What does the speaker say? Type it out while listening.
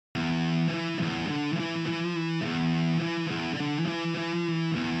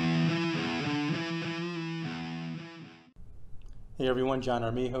Hey everyone, John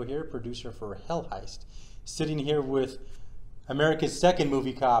Armijo here, producer for Heist. Sitting here with America's second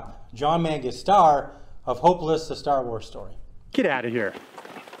movie cop, John Mangus, star of Hopeless, a Star Wars story. Get out of here.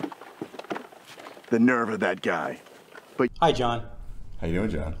 The nerve of that guy. But hi, John. How you doing,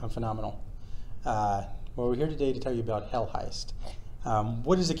 John? I'm phenomenal. Well, we're here today to tell you about Heist.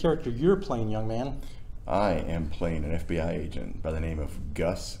 What is the character you're playing, young man? I am playing an FBI agent by the name of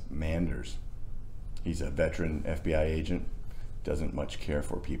Gus Manders. He's a veteran FBI agent. Doesn't much care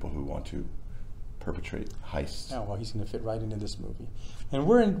for people who want to perpetrate heists. Oh, well, he's going to fit right into this movie. And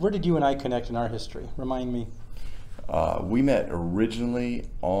where did you and I connect in our history? Remind me. We met originally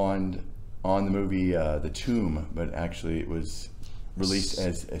on the movie The Tomb, but actually it was released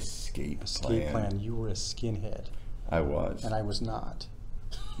as Escape Plan. You were a skinhead. I was. And I was not.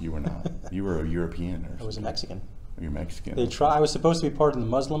 You were not. You were a European or something. I was a Mexican. You're Mexican. I was supposed to be part of the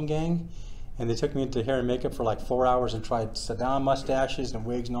Muslim gang, and they took me into hair and makeup for like 4 hours and tried Saddam mustaches and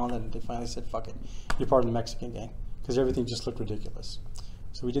wigs and all that, and they finally said, fuck it, you're part of the Mexican gang, because everything just looked ridiculous.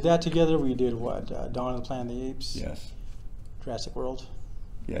 So we did that together. We did what? Dawn of the Planet of the Apes? Yes. Jurassic World?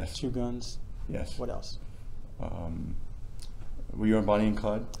 Yes. Two Guns? Yes. What else? Were you on Bonnie and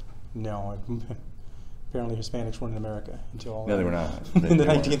Clyde? No. Apparently Hispanics weren't in America until all no, they were not. in the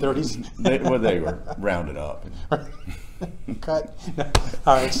 1930s. They were rounded up. Cut. No.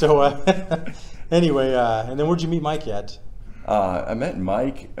 All right, so anyway, and then where'd you meet Mike at? I met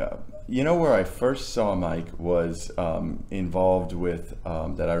Mike. You know where I first saw Mike was involved with,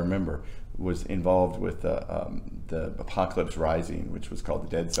 that I remember, was involved with the Apocalypse Rising, which was called The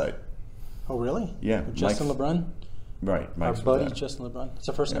Dead Site. Oh, really? Yeah. With Justin LeBrun? Right. Mike's our buddy Justin LeBrun. It's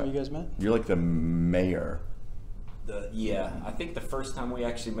the first time you guys met? You're like the mayor. Yeah, I think the first time we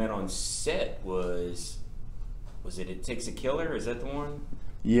actually met on set was It Takes a Killer? Is that the one?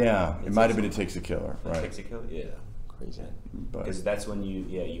 Yeah, it might have been It Takes a Killer. Right. It Takes a Killer? Yeah. Crazy. Because that's when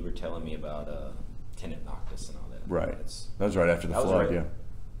you were telling me about Tenant Noctis and all that. Right. That was right after the flood, right, yeah.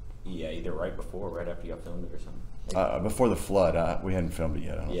 Yeah, either right before or right after y'all filmed it or something. Before the flood, we hadn't filmed it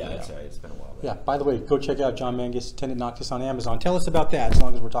yet. I don't think. That's right. It's been a while. Yeah. By the way, go check out John Mangus, Tenant Noctis on Amazon. Tell us about that, as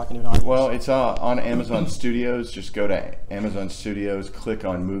long as we're talking to an audience. Well, it's on Amazon Studios. Just go to Amazon Studios, click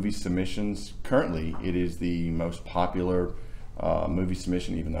on movie submissions. Currently, it is the most popular movie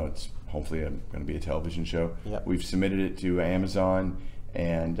submission, even though it's hopefully going to be a television show. Yep. We've submitted it to Amazon,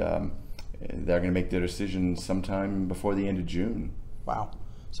 and they're going to make their decision sometime before the end of June. Wow.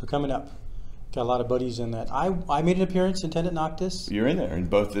 So coming up. Got a lot of buddies in that. I made an appearance in Tenant Noctis. You're in there in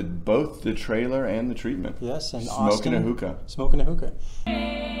both the trailer and the treatment. Yes, and smoking Austin, a hookah. Smoking a hookah.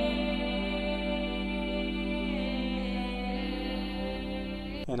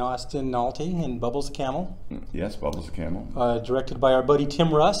 And Austin Naulty and Bubbles the Camel. Yes, Bubbles the Camel. Directed by our buddy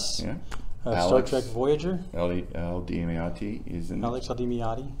Tim Russ. Yeah. Star Trek Voyager. L. Dimiati is in Alex it. L.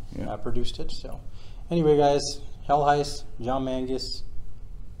 Dimiati Yeah. produced it. So, anyway, guys, Heist, John Mangus,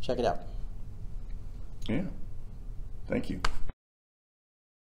 check it out. Yeah. Thank you.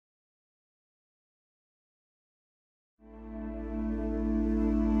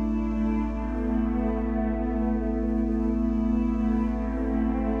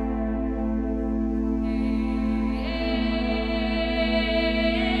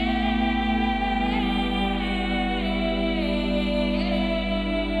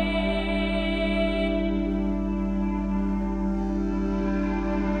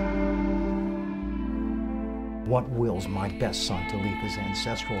 What wills my best son to leave his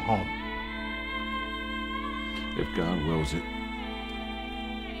ancestral home? If God wills it,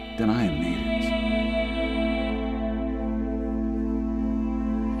 then I am needed.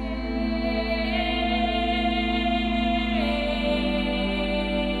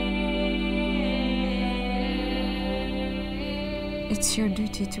 It's your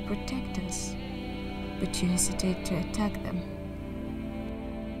duty to protect us, but you hesitate to attack them.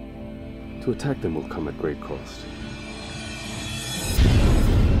 To attack them will come at great cost.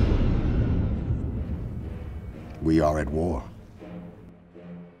 we are at war.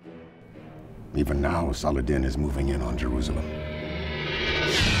 Even now, Saladin is moving in on Jerusalem.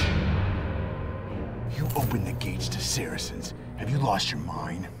 You opened the gates to Saracens. Have you lost your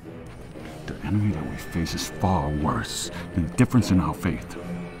mind? The enemy that we face is far worse than the difference in our faith.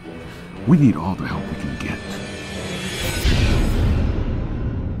 We need all the help we can get.